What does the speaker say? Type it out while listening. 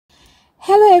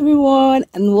Hello everyone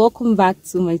and welcome back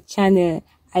to my channel.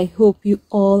 I hope you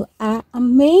all are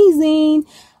amazing.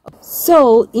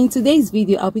 So in today's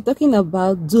video I'll be talking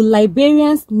about, do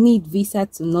Liberians need visa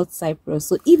to North Cyprus?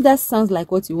 So if that sounds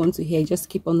like what you want to hear, just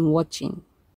keep on watching.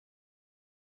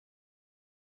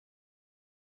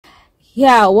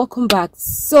 Yeah, welcome back.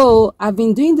 So I've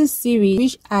been doing this series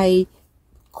which I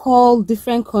call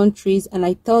different countries and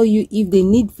I tell you if they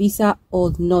need visa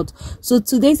or not. So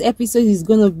today's episode is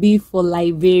gonna be for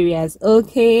Liberians,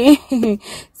 okay?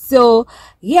 So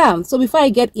yeah, so before I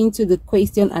get into the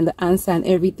question and the answer and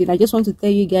everything, I just want to tell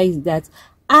you guys that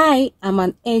I am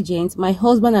an agent. My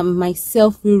husband and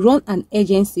myself, we run an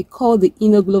agency called the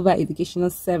Global Educational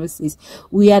Services.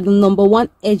 We are the #1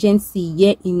 agency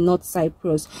here in North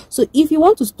Cyprus. So if you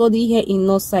want to study here in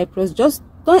North Cyprus, just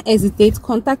don't hesitate,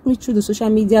 contact me through the social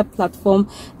media platform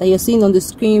that you're seeing on the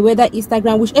screen, whether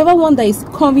Instagram, whichever one that is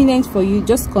convenient for you.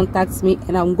 Just contact me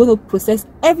and I'm going to process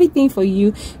everything for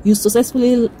you. You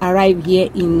successfully arrive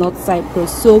here in North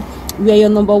Cyprus. So we are your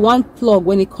 #1 plug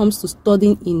when it comes to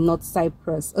studying in North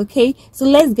Cyprus. Okay, so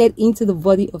let's get into the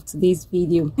body of today's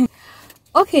video.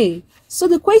 Okay, so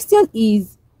the question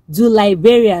is, do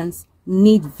Liberians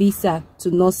need visa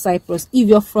to North Cyprus? If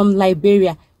you're from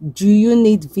Liberia, do you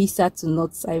need visa to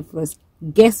North Cyprus?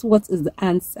 Guess what is the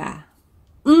answer?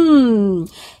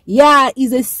 Yeah,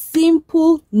 it's a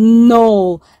simple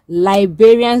no.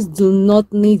 Liberians do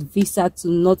not need visa to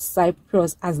North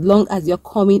Cyprus. As long as you're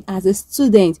coming as a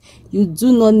student, you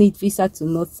do not need visa to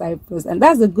North Cyprus, and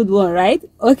that's a good one, right?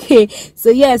 Okay, so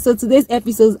yeah, so today's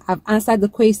episode I've answered the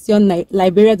question.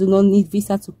 Liberia do not need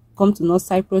visa to come to North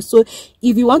Cyprus. So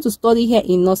if you want to study here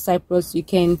in North Cyprus, you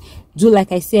can do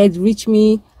like I said, reach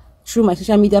me through my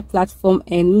social media platform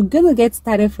and we're gonna get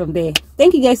started from there.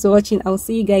 Thank you guys for watching. I'll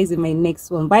see you guys in my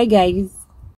next one. Bye guys.